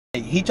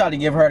He tried to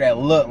give her that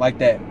look like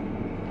that.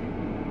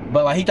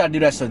 But like he tried to do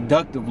that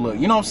seductive look.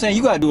 You know what I'm saying?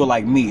 You gotta do it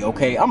like me,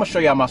 okay? I'm gonna show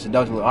y'all my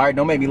seductive look. Alright,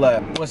 don't make me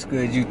laugh. What's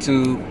good,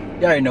 YouTube?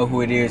 Y'all already know who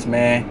it is,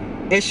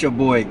 man. It's your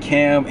boy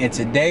Cam, and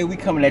today we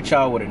coming at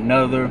y'all with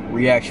another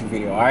reaction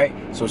video, alright?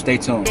 So stay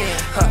tuned.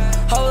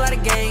 Whole lot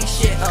of gang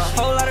shit,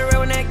 whole lot of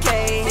real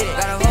NERDNECK.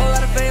 Got a whole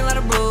lot of fame, lot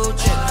of blue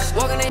chips.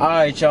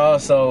 Alright, y'all,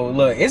 so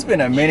look, it's been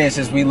a minute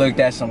since we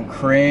looked at some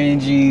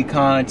cringy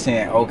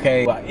content,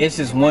 okay? It's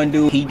this one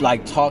dude, he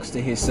like talks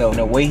to himself.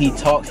 The way he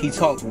talks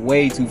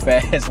way too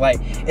fast. Like,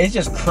 it's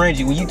just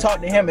cringy. When you talk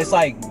to him, it's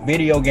like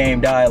video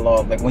game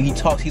dialogue. Like when he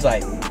talks, he's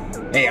like,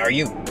 hey, are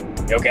you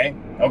okay?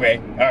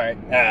 Okay, alright,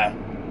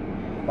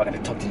 I gotta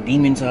talk to the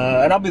demons,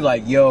 and I'll be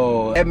like,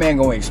 yo, that man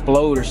gonna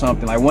explode or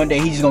something. Like one day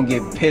he's just gonna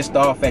get pissed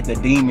off at the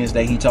demons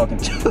that he talking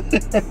to.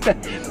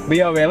 But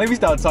yo, man, let me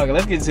start talking.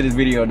 Let's get into this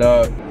video,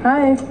 dog.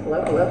 Hi.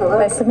 Hello, hello, hello.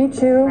 Nice to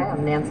meet you. Hi,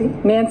 I'm Nancy.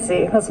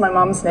 Nancy, that's my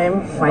mom's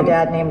name. My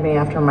dad named me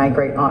after my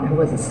great aunt who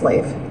was a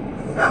slave.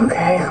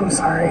 Okay, I'm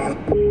sorry.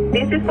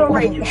 This is for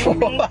Rachel.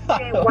 Bitch,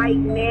 that white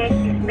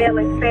nasty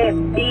smelling fat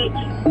bitch.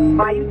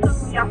 Why you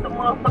took me off the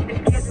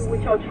motherfucking schedule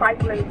with your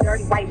trifling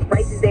dirty white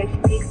racist ass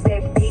big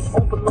fat bitch,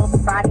 open little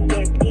body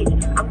ass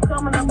bitch. I'm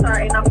coming up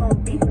there and I'm gonna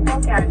beat the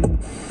fuck out of you.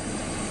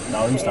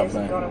 No, you stop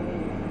playing.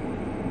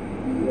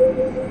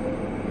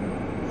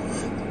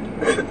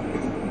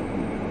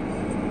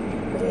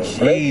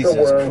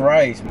 Jesus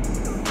Christ.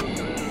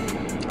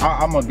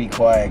 I'm gonna be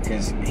quiet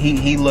because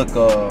he look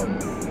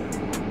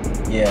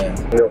yeah.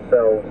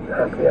 Yourselves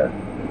happier.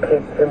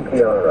 Kiss and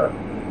Kiara.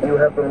 You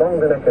have the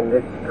longer neck and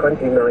it's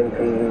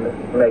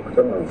 2019. Make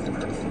the most. I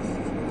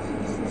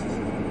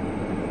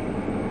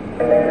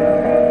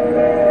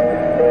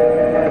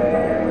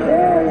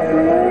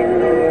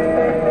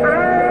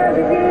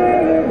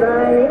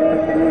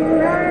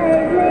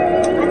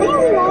think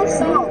it's a nice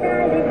song.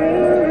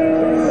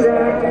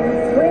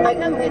 I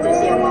can't wait to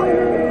see him.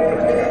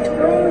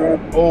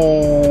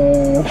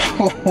 Oh.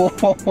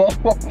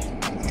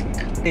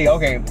 Hey,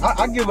 okay,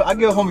 I give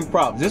homie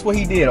props. This is what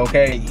he did,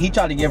 okay? He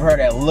tried to give her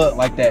that look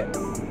like that.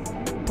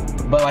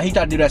 But like he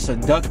tried to do that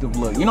seductive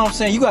look. You know what I'm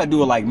saying? You gotta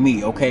do it like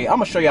me, okay? I'm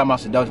gonna show y'all my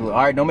seductive look.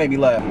 Alright, don't make me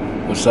laugh.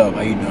 What's up?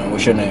 How you doing?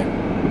 What's your name?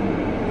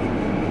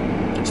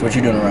 So what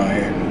you doing around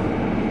here?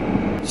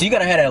 So you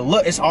gotta have that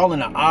look. It's all in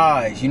the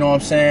eyes. You know what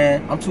I'm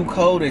saying? I'm too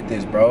cold at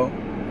this, bro.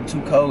 I'm too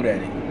cold at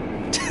it.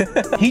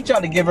 He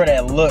tried to give her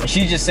that look.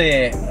 She just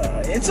said,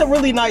 it's a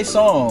really nice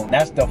song.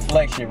 That's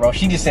deflection, bro.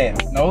 She just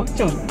said, no.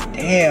 Just,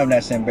 damn,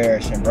 that's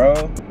embarrassing, bro.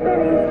 You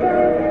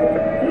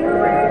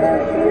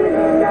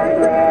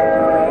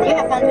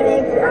have fun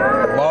today?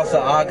 Lost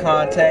of eye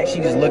contact. She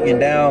just looking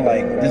down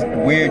like this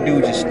weird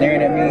dude just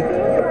staring at me.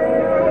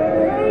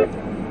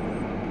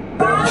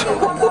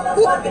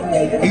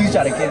 He's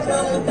trying to kiss her.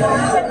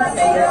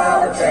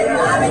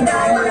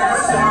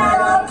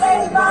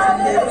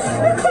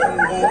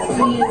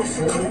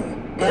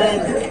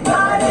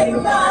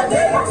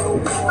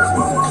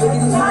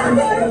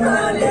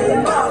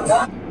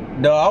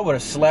 No, I would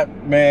have slapped,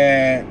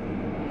 man.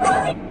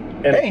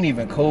 It ain't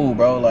even cool,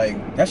 bro. Like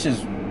that's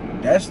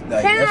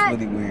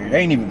really weird. It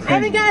ain't even crazy. I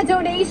haven't got a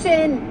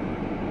donation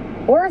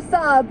or a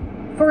sub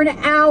for an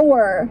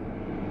hour.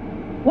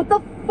 What the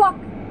fuck?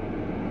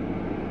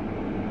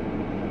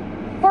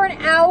 For an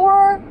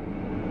hour?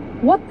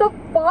 What the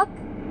fuck?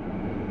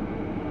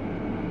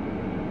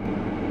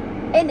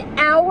 An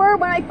hour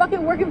when I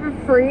fucking working for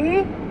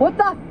free? What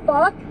the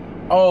fuck?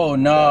 Oh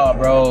nah,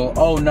 bro.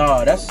 Oh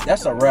nah,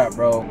 that's a wrap,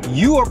 bro.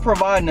 You are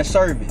providing a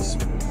service,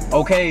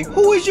 okay?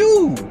 Who is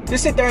you to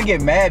sit there and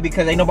get mad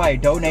because ain't nobody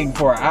donating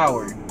for an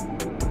hour?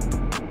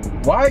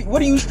 Why? What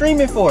are you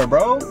streaming for,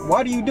 bro?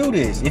 Why do you do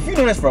this? If you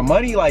do this for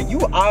money, like you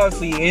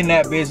obviously in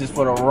that business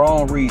for the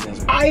wrong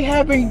reasons. I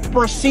haven't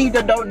received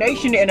a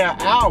donation in an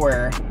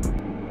hour.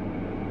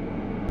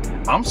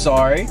 I'm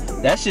sorry.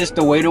 That's just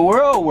the way the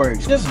world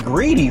works. Just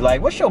greedy.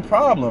 Like, what's your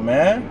problem,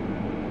 man?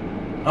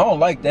 I don't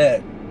like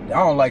that. I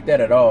don't like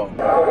that at all.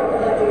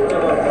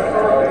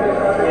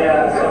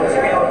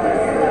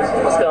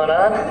 What's going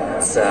on?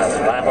 It's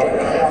Survival,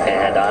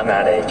 and I'm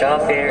at a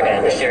job fair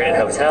and a Sheraton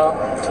Hotel.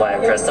 That's why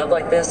I'm dressed up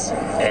like this.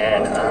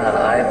 And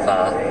I've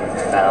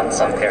found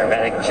some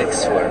paramedic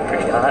chicks who are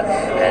pretty hot,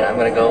 and I'm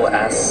gonna go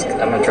ask.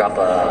 I'm gonna drop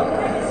a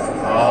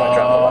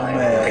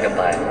line, pick up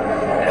line,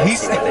 and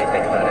see what they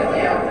think about it.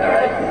 All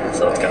right,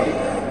 so let's go.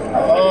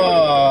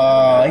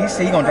 Oh, he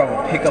said he's gonna drop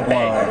a pickup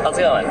line. Hey, how's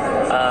it going?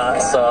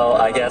 So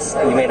I guess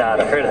you may not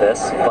have heard of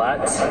this,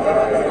 but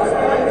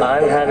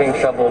I'm having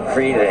trouble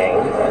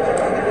breathing.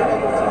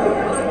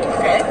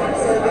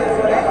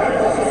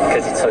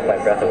 Because you took my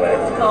breath away.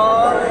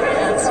 Oh,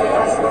 that's sweet.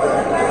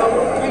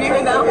 Have you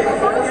heard that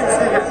before?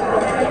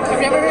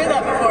 I've never heard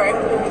that before.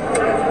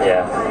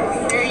 Yeah.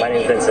 My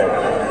name's Vincent.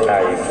 How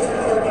are you?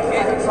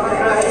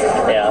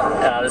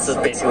 Yeah, this is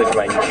basically for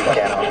my YouTube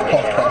channel. And,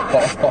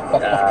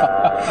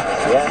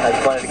 yeah, I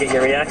just wanted to get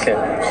your reaction.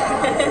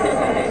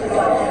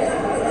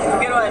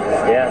 Good one.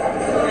 Yeah.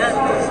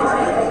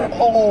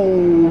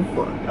 Oh.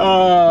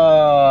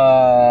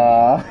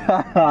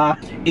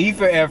 E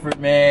for effort,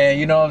 man.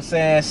 You know what I'm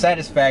saying?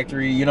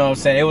 Satisfactory. You know what I'm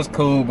saying? It was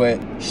cool,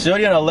 but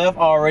Shorty on the left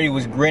already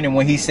was grinning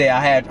when he said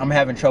I'm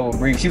having trouble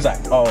breathing. She was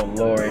like, oh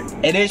Lord.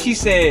 And then she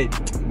said,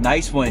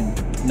 nice one,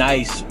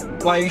 nice.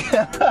 Like,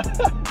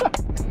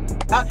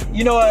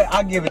 you know what?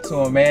 I'll give it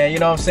to him, man. You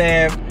know what I'm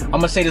saying? I'm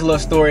gonna say this little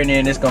story and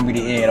then it's gonna be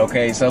the end,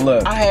 okay? So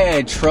look, I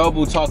had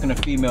trouble talking to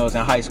females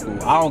in high school.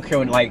 I don't care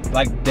when, like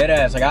dead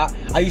ass. Like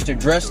I used to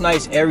dress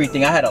nice,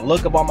 everything. I had a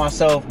look about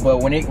myself, but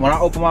when I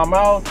open my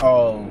mouth,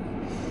 oh.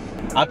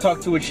 I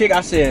talked to a chick, I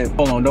said,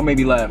 hold on, don't make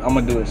me laugh. I'm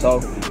gonna do it. So,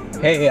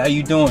 hey, how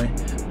you doing?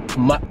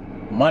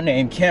 My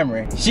name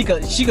Cameron. She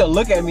could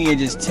look at me and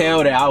just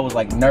tell that I was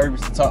like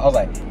nervous to talk. I was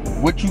like,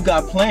 what you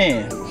got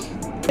planned?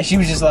 And she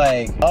was just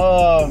like,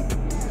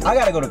 I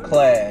gotta go to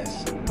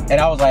class. And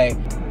I was like,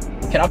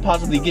 can I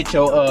possibly get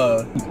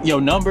your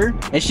number?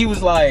 And she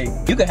was like,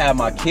 you can have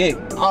my kick.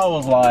 I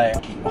was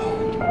like,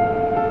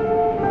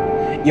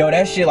 yo,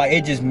 that shit, like,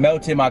 it just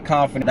melted my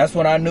confidence. That's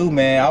when I knew,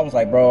 man. I was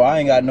like, bro, I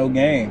ain't got no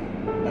game.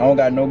 I don't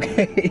got no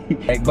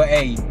game. But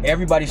hey,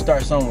 everybody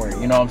starts somewhere,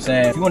 you know what I'm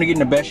saying? If you want to get in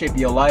the best shape of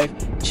your life,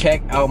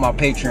 check out my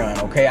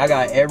Patreon, okay? I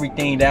got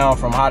everything down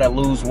from how to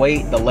lose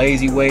weight the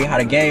lazy way, how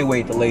to gain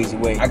weight the lazy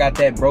way. I got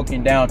that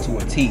broken down to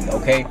a T,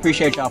 okay?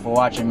 Appreciate y'all for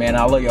watching, man.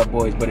 I love y'all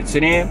boys, but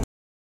until then,